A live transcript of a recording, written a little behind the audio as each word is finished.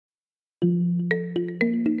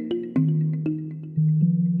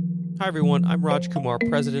Hi everyone, I'm Raj Kumar,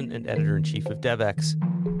 President and Editor-in-Chief of Devex.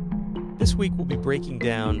 This week we'll be breaking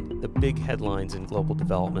down the big headlines in global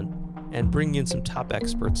development and bringing in some top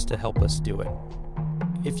experts to help us do it.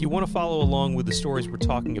 If you want to follow along with the stories we're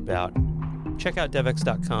talking about, check out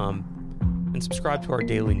devex.com and subscribe to our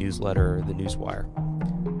daily newsletter, The Newswire.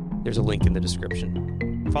 There's a link in the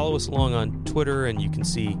description. Follow us along on Twitter and you can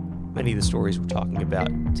see many of the stories we're talking about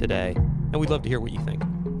today, and we'd love to hear what you think.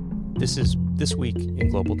 This is This Week in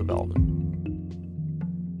Global Development.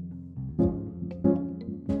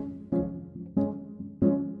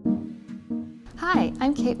 Hi,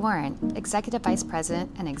 I'm Kate Warren, Executive Vice President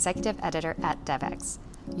and Executive Editor at Devex.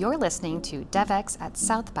 You're listening to Devex at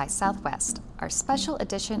South by Southwest, our special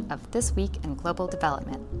edition of This Week in Global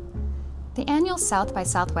Development. The annual South by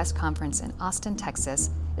Southwest conference in Austin, Texas,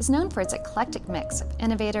 is known for its eclectic mix of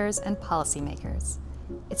innovators and policymakers.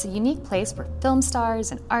 It's a unique place where film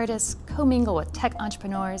stars and artists commingle with tech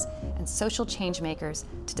entrepreneurs and social change makers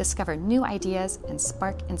to discover new ideas and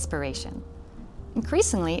spark inspiration.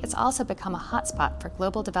 Increasingly, it's also become a hotspot for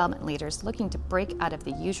global development leaders looking to break out of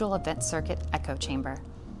the usual event circuit echo chamber.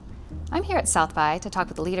 I'm here at South by to talk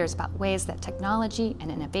with leaders about ways that technology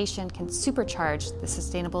and innovation can supercharge the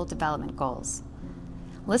Sustainable Development Goals.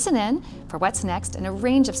 Listen in for what's next in a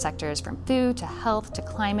range of sectors from food to health to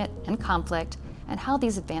climate and conflict, and how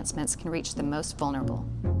these advancements can reach the most vulnerable.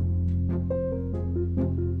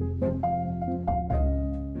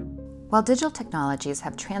 While digital technologies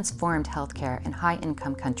have transformed healthcare in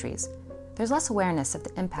high-income countries, there's less awareness of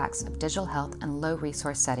the impacts of digital health in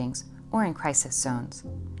low-resource settings or in crisis zones.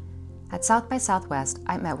 At South by Southwest,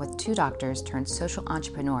 I met with two doctors turned social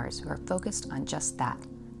entrepreneurs who are focused on just that.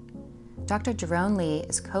 Dr. Jerome Lee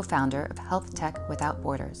is co-founder of Health Tech Without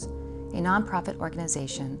Borders, a nonprofit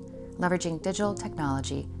organization leveraging digital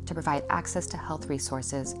technology to provide access to health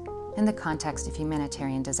resources in the context of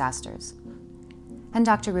humanitarian disasters. And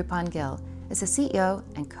Dr. Roopan Gill is the CEO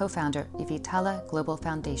and co-founder of Vitala Global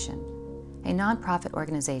Foundation, a nonprofit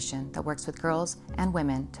organization that works with girls and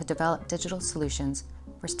women to develop digital solutions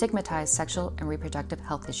for stigmatized sexual and reproductive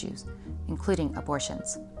health issues, including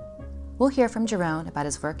abortions. We'll hear from Jerome about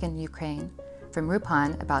his work in Ukraine, from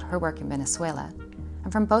Roopan about her work in Venezuela,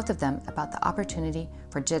 and from both of them about the opportunity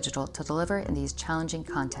for digital to deliver in these challenging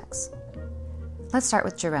contexts. Let's start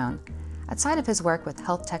with Jerome. Outside of his work with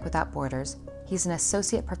Health Tech Without Borders, he's an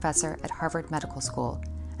associate professor at Harvard Medical School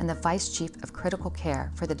and the vice chief of critical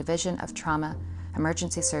care for the Division of Trauma,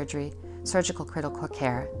 Emergency Surgery, Surgical Critical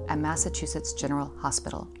Care at Massachusetts General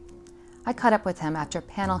Hospital. I caught up with him after a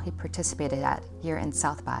panel he participated at here in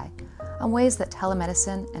South by on ways that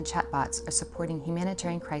telemedicine and chatbots are supporting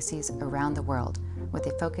humanitarian crises around the world, with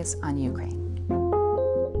a focus on Ukraine.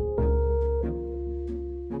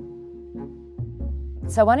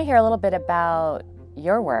 So I want to hear a little bit about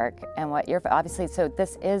your work and what you're, obviously, so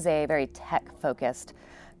this is a very tech-focused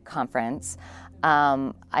conference.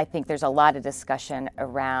 I think there's a lot of discussion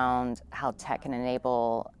around how tech can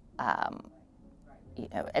enable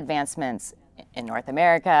advancements in North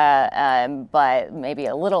America, but maybe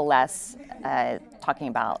a little less talking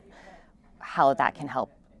about how that can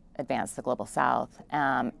help advance the global south.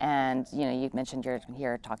 And you mentioned you're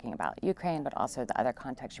here talking about Ukraine, but also the other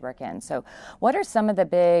contexts you work in. So what are some of the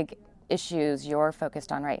big issues you're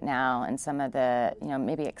focused on right now and some of the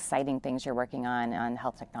maybe exciting things you're working on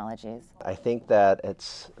health technologies? I think that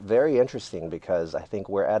it's very interesting because I think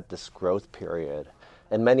we're at this growth period.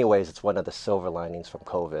 In many ways, it's one of the silver linings from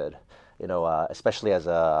COVID. Especially as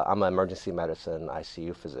I'm an emergency medicine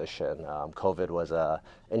ICU physician, COVID was an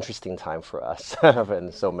interesting time for us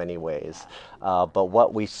in so many ways. But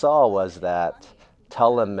what we saw was that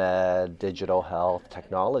telemed, digital health,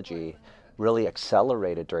 technology really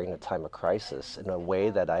accelerated during the time of crisis in a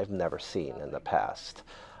way that I've never seen in the past.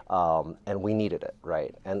 And we needed it,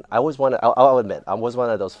 right? And I'll admit, I was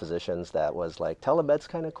one of those physicians that was like, telemed's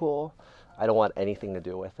kind of cool. I don't want anything to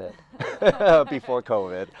do with it before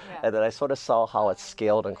COVID. Yeah. And then I sort of saw how it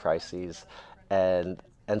scaled in crises. And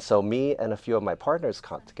so me and a few of my partners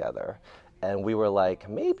got together and we were like,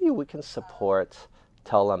 maybe we can support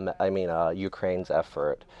Ukraine's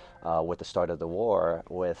effort with the start of the war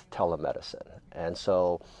with telemedicine. And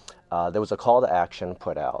so there was a call to action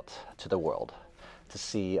put out to the world to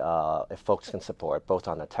see if folks can support both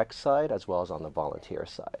on the tech side as well as on the volunteer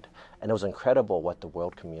side. And it was incredible what the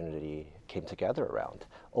world community came together around.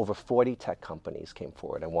 Over 40 tech companies came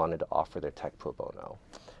forward and wanted to offer their tech pro bono.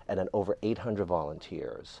 And then over 800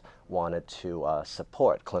 volunteers wanted to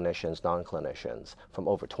support clinicians, non-clinicians from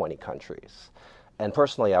over 20 countries. And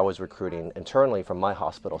personally, I was recruiting internally from my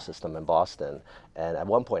hospital system in Boston. And at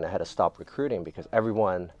one point, I had to stop recruiting because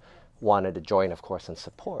everyone wanted to join, of course, and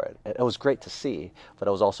support. And it was great to see, but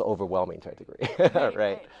it was also overwhelming to a degree,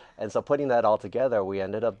 right? And so putting that all together, we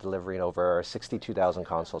ended up delivering over 62,000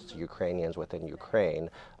 consoles to Ukrainians within Ukraine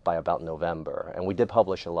by about November. And we did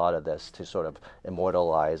publish a lot of this to sort of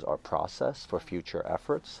immortalize our process for future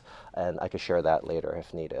efforts. And I could share that later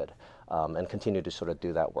if needed, and continue to sort of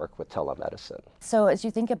do that work with telemedicine. So as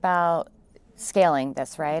you think about scaling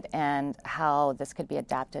this, right, and how this could be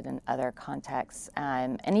adapted in other contexts,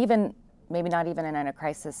 and even maybe not even in a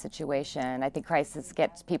crisis situation. I think crisis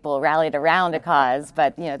gets people rallied around a cause,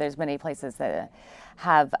 but there's many places that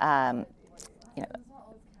have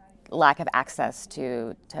lack of access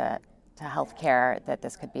to healthcare that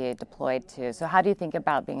this could be deployed to. So how do you think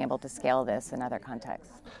about being able to scale this in other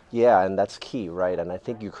contexts? Yeah, and that's key, right? And I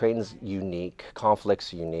think Ukraine's unique,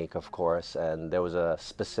 conflict's unique, of course, and there was a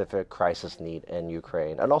specific crisis need in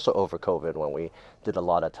Ukraine, and also over COVID when we did a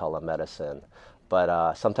lot of telemedicine.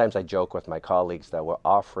 But sometimes I joke with my colleagues that we're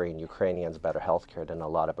offering Ukrainians better healthcare than a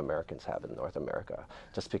lot of Americans have in North America,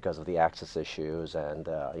 just because of the access issues and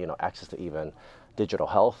access to even digital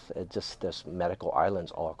health. There's medical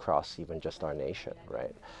islands all across even just our nation,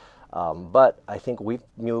 right? But I think we've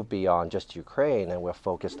moved beyond just Ukraine, and we're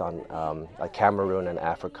focused on like Cameroon and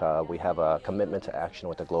Africa. We have a commitment to action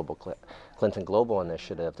with the Clinton Global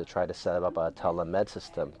Initiative to try to set up a telemed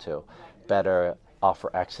system to better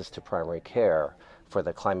offer access to primary care for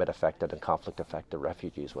the climate-affected and conflict-affected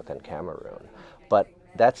refugees within Cameroon. But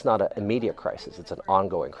that's not an immediate crisis. It's an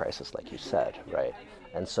ongoing crisis, like you said, right?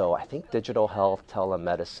 And so I think digital health,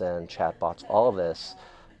 telemedicine, chatbots, all of this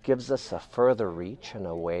gives us a further reach in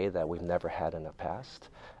a way that we've never had in the past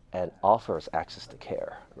and offers access to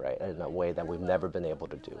care, right, in a way that we've never been able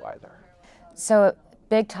to do either. So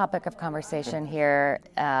big topic of conversation here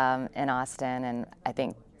in Austin, and I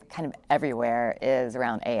think kind of everywhere, is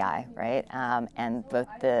around AI, right? And both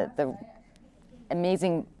the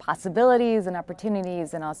amazing possibilities and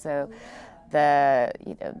opportunities, and also the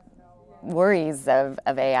worries of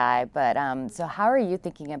AI. But so how are you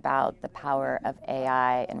thinking about the power of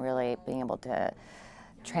AI and really being able to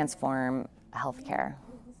transform healthcare?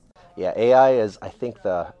 Yeah, AI is, I think,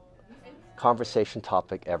 the conversation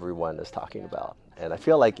topic everyone is talking about. And I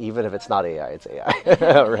feel like even if it's not AI, it's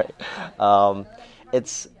AI, right?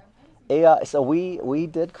 It's AI. So we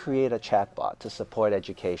did create a chatbot to support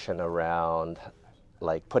education around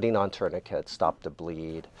like putting on tourniquets, stop the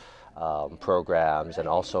bleed programs, and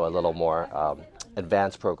also a little more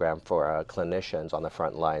advanced program for clinicians on the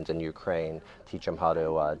front lines in Ukraine, teach them how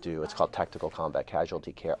to do, it's called tactical combat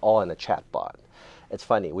casualty care, all in a chatbot. It's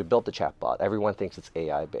funny, we built the chatbot. Everyone thinks it's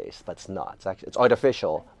AI-based, but it's not. It's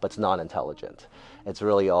artificial, but it's non-intelligent. It's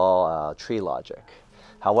really all tree logic.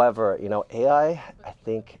 However, AI, I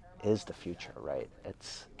think, is the future, right?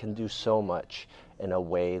 It can do so much in a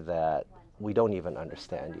way that we don't even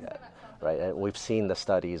understand yet, right? And we've seen the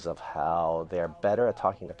studies of how they're better at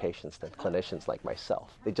talking to patients than clinicians like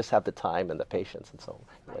myself. They just have the time and the patience in some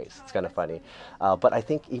ways. It's kind of funny. But I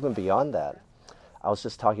think even beyond that, I was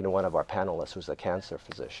just talking to one of our panelists who's a cancer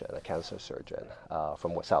physician, a cancer surgeon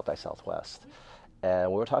from South by Southwest.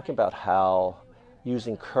 And we were talking about how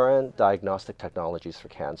using current diagnostic technologies for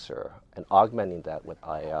cancer and augmenting that with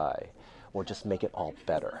AI will just make it all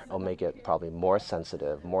better. It'll make it probably more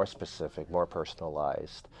sensitive, more specific, more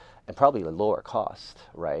personalized, and probably lower cost,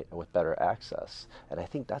 right, with better access. And I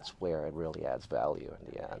think that's where it really adds value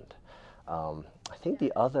in the end. I think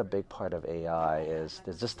the other big part of AI is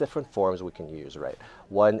there's just different forms we can use, right?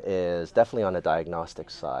 One is definitely on the diagnostic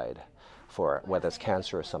side for whether it's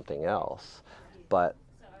cancer or something else, but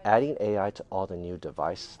adding AI to all the new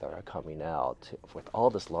devices that are coming out with all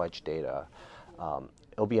this large data,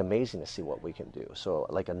 it'll be amazing to see what we can do. So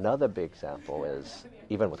like another big example is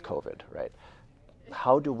even with COVID, right?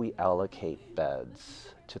 How do we allocate beds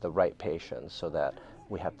to the right patients so that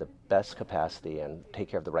we have the best capacity and take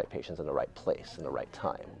care of the right patients in the right place, in the right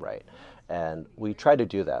time, right? And we try to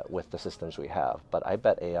do that with the systems we have, but I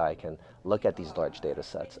bet AI can look at these large data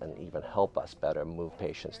sets and even help us better move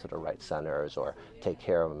patients to the right centers or take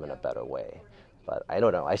care of them in a better way. But I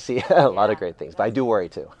don't know, I see a lot of great things, but I do worry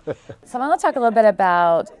too. So I want to talk a little bit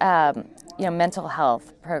about mental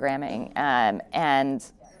health programming and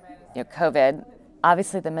COVID.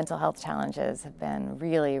 Obviously, the mental health challenges have been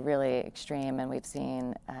really, really extreme, and we've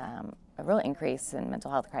seen a real increase in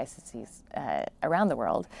mental health crises around the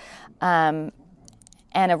world, and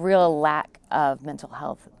a real lack of mental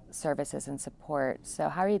health services and support. So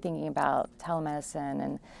how are you thinking about telemedicine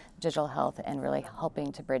and digital health and really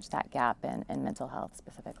helping to bridge that gap in mental health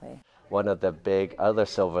specifically? One of the big other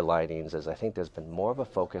silver linings is I think there's been more of a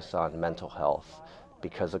focus on mental health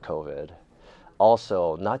because of COVID.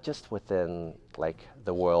 also not just within like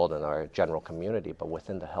the world and our general community, but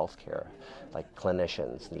within the healthcare, like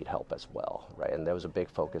clinicians need help as well, right? And there was a big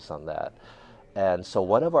focus on that. And so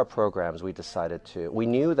one of our programs, we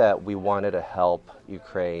knew that we wanted to help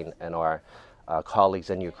Ukraine and our colleagues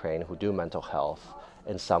in Ukraine who do mental health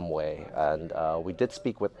in some way. And we did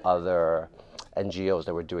speak with other NGOs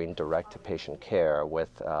that were doing direct-to-patient care with,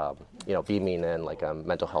 beaming in like a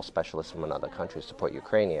mental health specialist from another country to support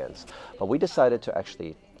Ukrainians. But we decided to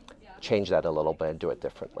actually change that a little bit and do it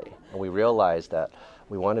differently. And we realized that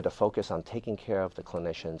we wanted to focus on taking care of the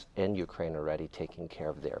clinicians in Ukraine already, taking care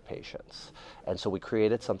of their patients. And so we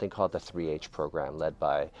created something called the 3H program led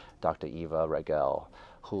by Dr. Eva Regel,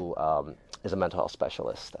 who is a mental health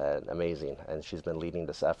specialist and amazing. And she's been leading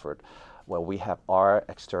this effort where we have our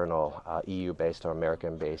external EU-based or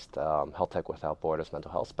American-based Health Tech Without Borders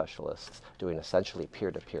mental health specialists doing essentially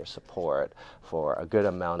peer-to-peer support for a good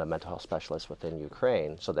amount of mental health specialists within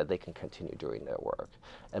Ukraine so that they can continue doing their work.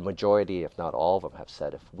 And majority, if not all of them, have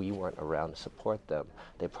said if we weren't around to support them,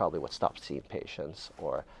 they probably would stop seeing patients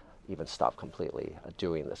or even stop completely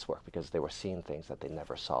doing this work because they were seeing things that they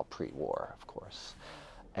never saw pre-war, of course.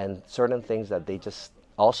 And certain things that they just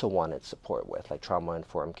also wanted support with, like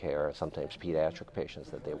trauma-informed care, sometimes pediatric patients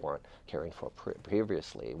that they weren't caring for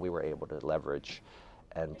previously, we were able to leverage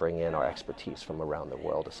and bring in our expertise from around the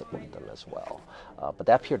world to support them as well. But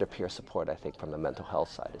that peer-to-peer support, I think, from the mental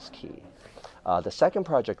health side is key. The second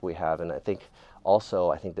project we have, and I think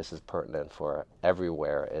this is pertinent for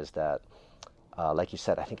everywhere, is that, like you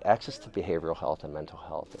said, I think access to behavioral health and mental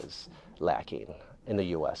health is lacking in the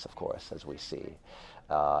U.S., of course, as we see.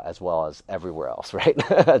 As well as everywhere else, right?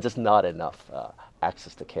 Just not enough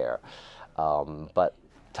access to care. But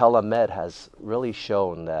telemed has really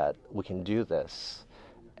shown that we can do this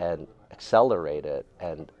and accelerate it.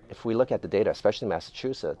 And if we look at the data, especially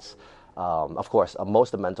Massachusetts, of course,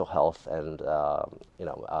 most of mental health and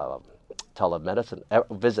telemedicine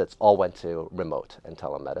visits all went to remote and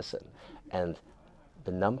telemedicine. And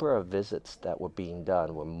the number of visits that were being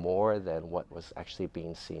done were more than what was actually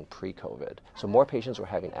being seen pre-COVID. So more patients were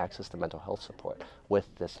having access to mental health support with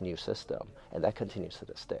this new system, and that continues to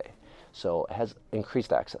this day. So it has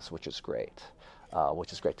increased access, which is great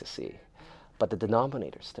to see. But the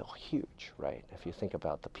denominator is still huge, right? If you think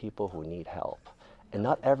about the people who need help, and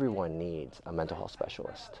not everyone needs a mental health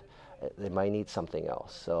specialist. They might need something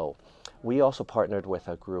else. So we also partnered with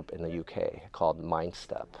a group in the UK called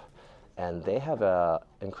MindStep. And they have an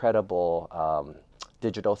incredible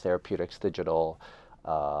digital therapeutics, digital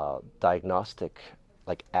diagnostic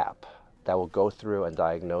app that will go through and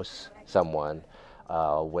diagnose someone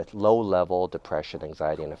with low-level depression,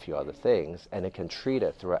 anxiety, and a few other things, and it can treat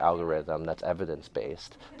it through an algorithm that's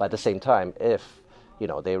evidence-based. But at the same time, if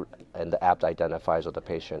the app identifies or the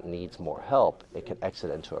patient needs more help, it can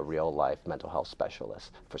exit into a real-life mental health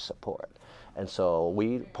specialist for support. And so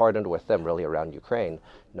we partnered with them really around Ukraine,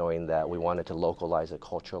 knowing that we wanted to localize it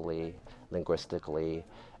culturally, linguistically,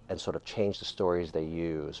 and sort of change the stories they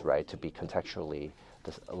use, right, to be contextually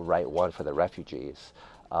the right one for the refugees,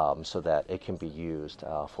 so that it can be used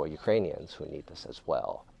for Ukrainians who need this as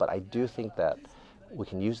well. But I do think that we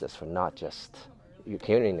can use this for not just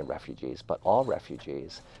Ukrainian refugees, but all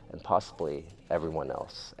refugees and possibly everyone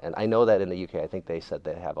else. And I know that in the UK, I think they said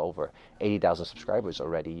they have over 80,000 subscribers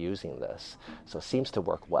already using this. So it seems to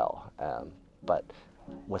work well. But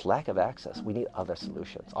with lack of access, we need other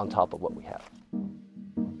solutions on top of what we have.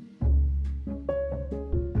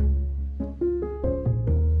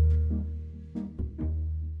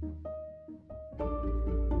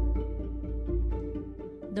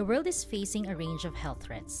 The world is facing a range of health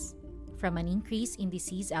threats, from an increase in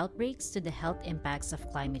disease outbreaks to the health impacts of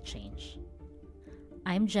climate change.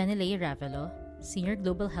 I'm Jenny Ravelo, Senior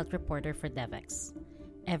Global Health Reporter for Devex.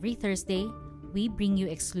 Every Thursday, we bring you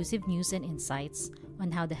exclusive news and insights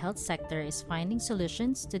on how the health sector is finding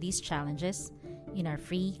solutions to these challenges in our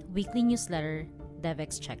free weekly newsletter,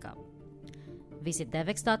 Devex Checkup. Visit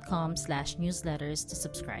devex.com/newsletters to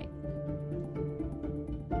subscribe.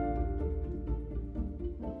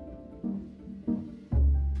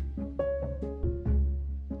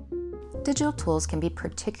 Digital tools can be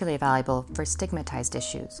particularly valuable for stigmatized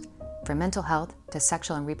issues, from mental health to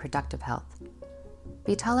sexual and reproductive health.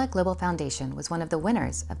 Vitala Global Foundation was one of the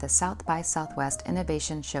winners of the South by Southwest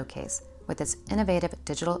Innovation Showcase with its innovative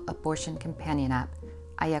digital abortion companion app,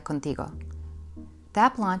 Contigo. The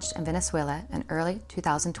app launched in Venezuela in early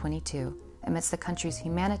 2022 amidst the country's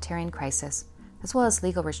humanitarian crisis, as well as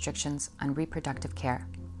legal restrictions on reproductive care.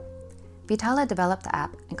 Vitala developed the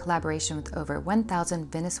app in collaboration with over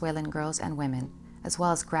 1,000 Venezuelan girls and women, as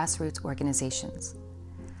well as grassroots organizations.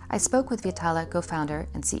 I spoke with Vitala co-founder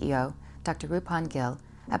and CEO, Dr. Roopan Gill,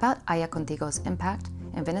 about Aya Contigo's impact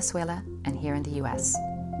in Venezuela and here in the U.S.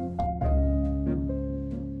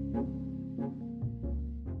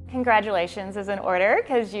 Congratulations is in order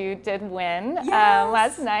because you did win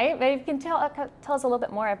last night. Maybe you can tell us a little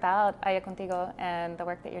bit more about Aya Contigo and the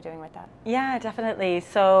work that you're doing with that. Yeah, definitely.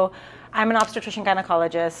 So I'm an obstetrician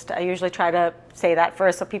gynecologist. I usually try to say that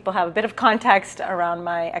first so people have a bit of context around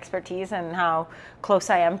my expertise and how close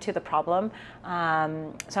I am to the problem. So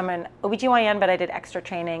I'm an OBGYN, but I did extra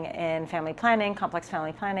training in family planning, complex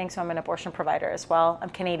family planning. So I'm an abortion provider as well. I'm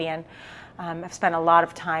Canadian. I've spent a lot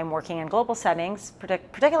of time working in global settings,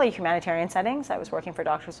 particularly humanitarian settings. I was working for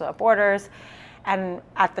Doctors Without Borders. And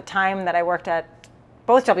at the time that I worked at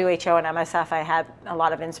both WHO and MSF, I had a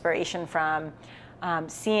lot of inspiration from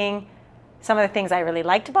seeing some of the things I really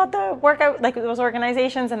liked about the work, like those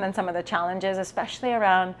organizations, and then some of the challenges, especially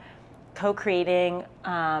around co-creating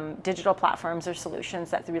digital platforms or solutions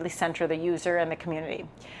that really center the user and the community.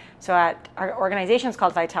 So our organization is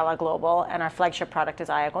called Vitala Global, and our flagship product is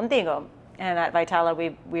Aya Contigo. And at Vitala,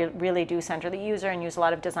 we really do center the user and use a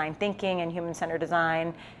lot of design thinking and human-centered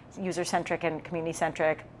design, user-centric and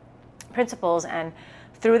community-centric principles. And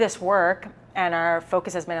through this work, and our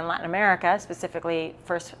focus has been in Latin America, specifically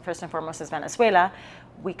first and foremost is Venezuela,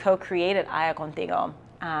 we co-created Aya Contigo,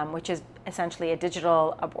 which is essentially a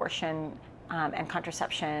digital abortion and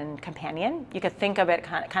contraception companion. You could think of it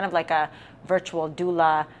kind of like a virtual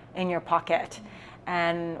doula in your pocket.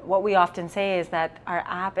 And what we often say is that our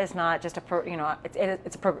app is not just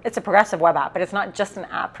it's a progressive web app, but it's not just an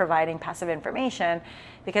app providing passive information,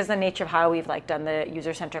 because the nature of how we've done the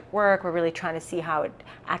user-centric work, we're really trying to see how it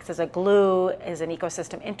acts as a glue, as an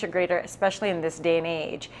ecosystem integrator, especially in this day and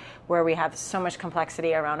age where we have so much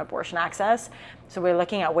complexity around abortion access. So we're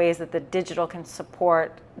looking at ways that the digital can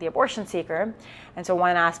support the abortion seeker. And so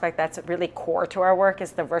one aspect that's really core to our work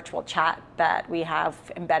is the virtual chat that we have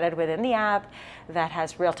embedded within the app that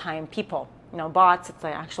has real-time people, bots. It's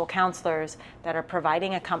like actual counselors that are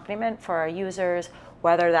providing accompaniment for our users,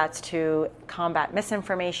 whether that's to combat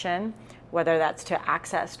misinformation, whether that's to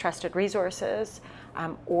access trusted resources,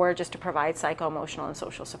 or just to provide psycho-emotional and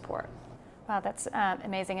social support. Wow, that's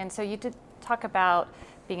amazing. And so you did talk about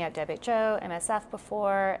being at WHO, MSF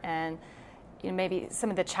before, and maybe some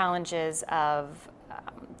of the challenges of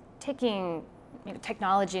taking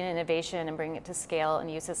technology and innovation and bringing it to scale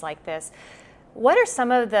and uses like this. What are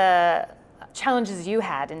some of the challenges you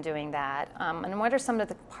had in doing that? And what are some of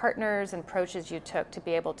the partners and approaches you took to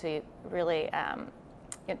be able to really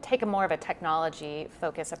take a more of a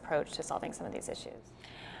technology-focused approach to solving some of these issues?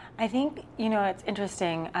 I think, it's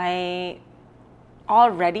interesting.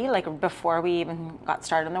 Already, before we even got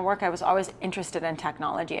started on the work, I was always interested in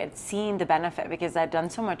technology. I'd seen the benefit because I'd done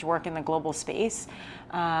so much work in the global space.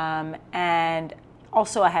 And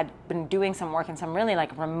also I had been doing some work in some really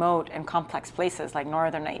remote and complex places like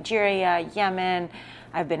northern Nigeria, Yemen.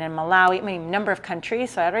 I've been in Malawi, a number of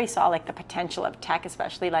countries. So I already saw the potential of tech,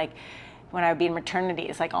 especially when I would be in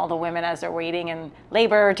maternities, all the women as they're waiting in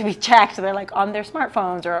labor to be checked, they're on their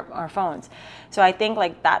smartphones or phones. So I think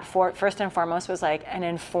that first and foremost was an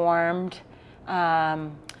informed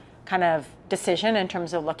kind of decision in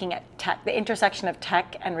terms of looking at tech, the intersection of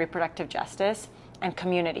tech and reproductive justice and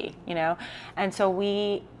community, And so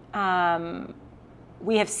we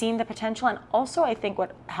have seen the potential, and also I think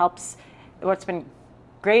what's been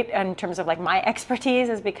great in terms of my expertise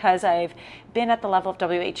is because I've been at the level of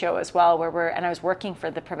WHO as well, and I was working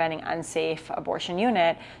for the Preventing Unsafe Abortion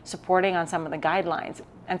Unit, supporting on some of the guidelines.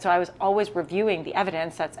 And so I was always reviewing the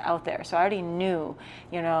evidence that's out there. So I already knew,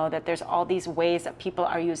 that there's all these ways that people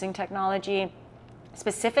are using technology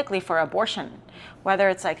specifically for abortion, whether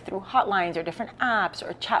it's through hotlines or different apps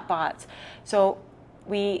or chatbots. So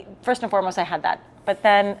first and foremost, I had that. But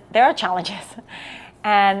then there are challenges.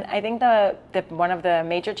 And I think one of the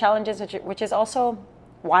major challenges, which is also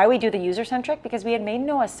why we do the user-centric, because we had made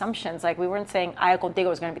no assumptions. We weren't saying Aya Contigo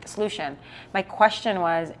was going to be the solution. My question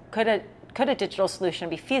was, could a digital solution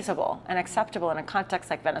be feasible and acceptable in a context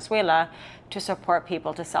like Venezuela to support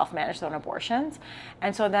people to self-manage their own abortions?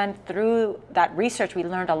 And so then through that research, we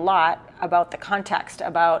learned a lot about the context,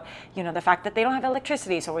 about the fact that they don't have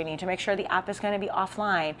electricity, so we need to make sure the app is going to be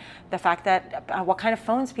offline. The fact that what kind of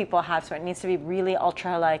phones people have, so it needs to be really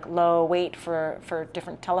ultra low weight for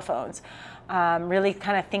different telephones. Really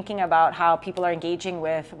kind of thinking about how people are engaging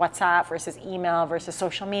with WhatsApp versus email versus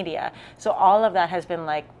social media. So all of that has been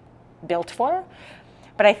built for.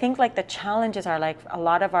 But I think the challenges are a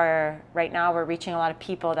lot of right now we're reaching a lot of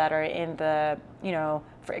people that are in the,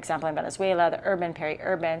 for example, in Venezuela, the urban,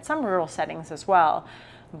 peri-urban, some rural settings as well.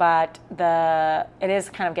 but it is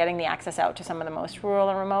kind of getting the access out to some of the most rural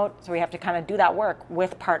and remote. So we have to kind of do that work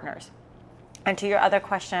with partners. And to your other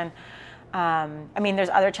question, I mean, there's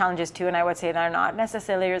other challenges too, and I would say they're not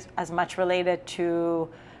necessarily as much related to,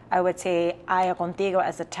 I would say, Contigo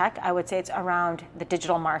as a tech. I would say it's around the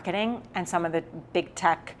digital marketing and some of the big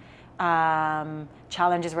tech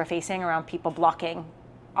challenges we're facing around people blocking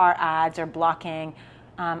our ads or blocking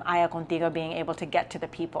Contigo being able to get to the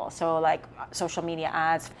people. So like social media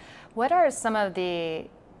ads. What are some of the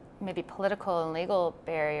maybe political and legal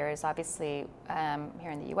barriers? Obviously,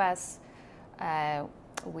 here in the U.S., and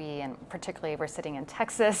particularly we're sitting in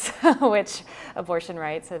Texas, which abortion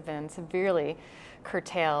rights have been severely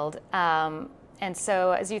curtailed. And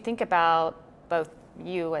so as you think about both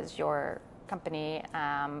you as your company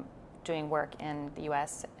doing work in the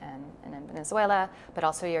U.S. and in Venezuela, but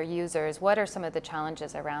also your users, what are some of the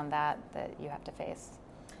challenges around that you have to face?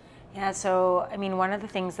 Yeah, so I mean, one of the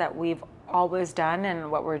things that we've always done and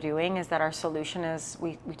what we're doing is that our solution is,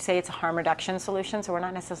 we say it's a harm reduction solution, so we're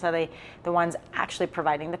not necessarily the ones actually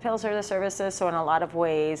providing the pills or the services. So in a lot of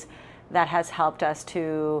ways, that has helped us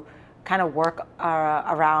to kind of work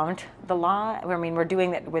around the law. I mean, we're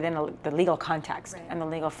doing that within the legal context and the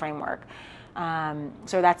legal framework.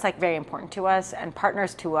 So that's like very important to us, and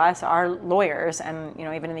partners to us are lawyers, and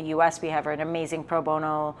even in the U.S. we have an amazing pro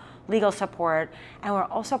bono legal support, and we're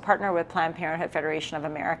also partnered with Planned Parenthood Federation of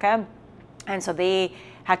America, and so they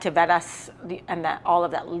had to vet us and all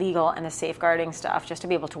of that legal and the safeguarding stuff just to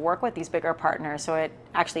be able to work with these bigger partners. So it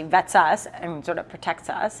actually vets us and sort of protects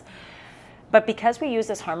us. But because we use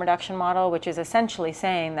this harm reduction model, which is essentially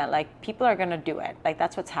saying that like people are going to do it, like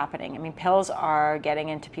that's what's happening. I mean, pills are getting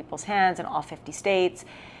into people's hands in all 50 states.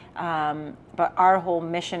 But our whole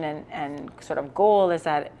mission and sort of goal is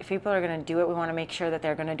that if people are going to do it, we want to make sure that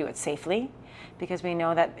they're going to do it safely, because we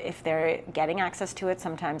know that if they're getting access to it,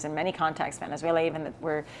 sometimes in many contexts, Venezuela, even that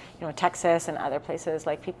we're, Texas and other places,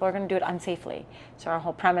 like people are going to do it unsafely. So our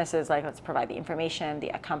whole premise is like, let's provide the information, the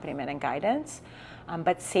accompaniment and guidance.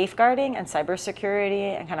 But safeguarding and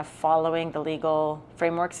cybersecurity and kind of following the legal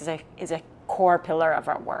frameworks is a core pillar of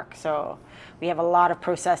our work. So we have a lot of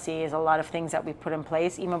processes, a lot of things that we put in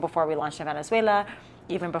place even before we launched in Venezuela,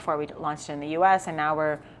 even before we launched in the US, and now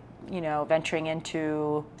we're venturing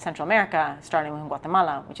into Central America, starting with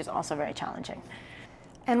Guatemala, which is also very challenging.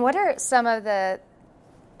 And what are some of the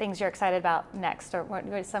things you're excited about next, or what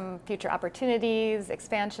are some future opportunities,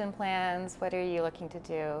 expansion plans? What are you looking to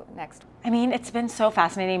do next? I mean, it's been so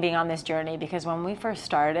fascinating being on this journey, because when we first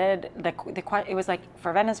started, it was like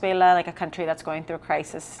for Venezuela, like a country that's going through a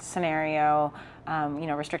crisis scenario,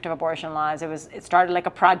 restrictive abortion laws. It started like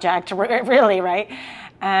a project, really, right?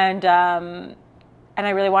 And I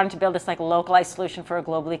really wanted to build this like localized solution for a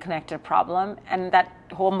globally connected problem. And that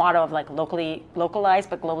whole motto of like locally localized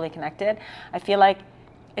but globally connected, I feel like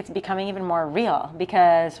it's becoming even more real,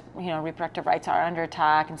 because reproductive rights are under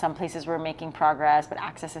attack. In some places we're making progress, but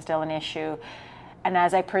access is still an issue. And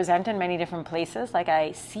as I present in many different places, like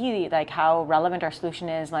I see like how relevant our solution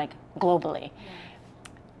is like globally. Yeah.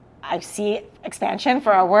 I see expansion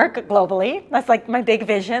for our work globally. That's like my big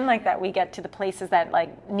vision, like that we get to the places that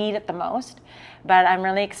like need it the most. But I'm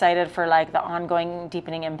really excited for like the ongoing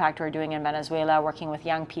deepening impact we're doing in Venezuela, working with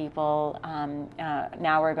young people.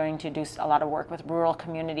 Now we're going to do a lot of work with rural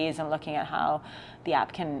communities and looking at how the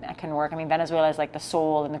app can work. I mean, Venezuela is like the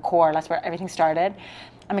soul and the core. That's where everything started.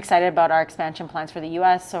 I'm excited about our expansion plans for the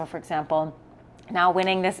US. So for example, now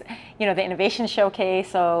winning this, the innovation showcase,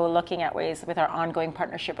 so looking at ways with our ongoing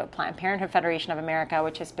partnership with Planned Parenthood Federation of America,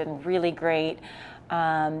 which has been really great,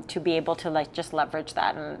 to be able to like just leverage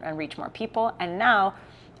that and reach more people. And now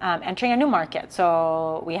entering a new market.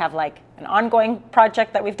 So we have like an ongoing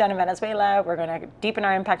project that we've done in Venezuela. We're going to deepen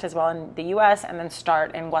our impact as well in the US, and then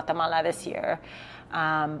start in Guatemala this year.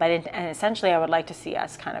 And essentially, I would like to see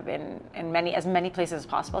us kind of in as many places as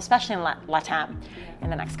possible, especially in LATAM in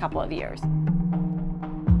the next couple of years.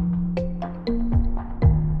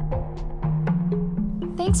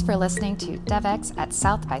 Thanks for listening to Devex at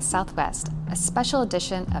South by Southwest, a special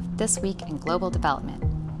edition of This Week in Global Development.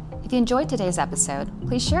 If you enjoyed today's episode,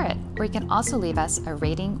 please share it, or you can also leave us a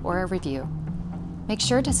rating or a review. Make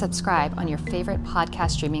sure to subscribe on your favorite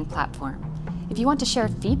podcast streaming platform. If you want to share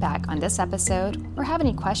feedback on this episode or have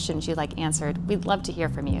any questions you'd like answered, we'd love to hear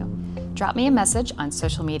from you. Drop me a message on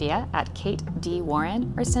social media at Kate D.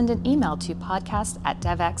 Warren, or send an email to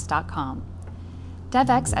podcast@devex.com.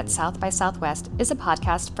 Devex at South by Southwest is a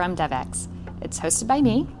podcast from Devex. It's hosted by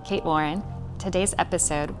me, Kate Warren. Today's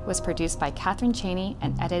episode was produced by Catherine Cheney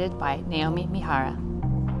and edited by Naomi Mihara.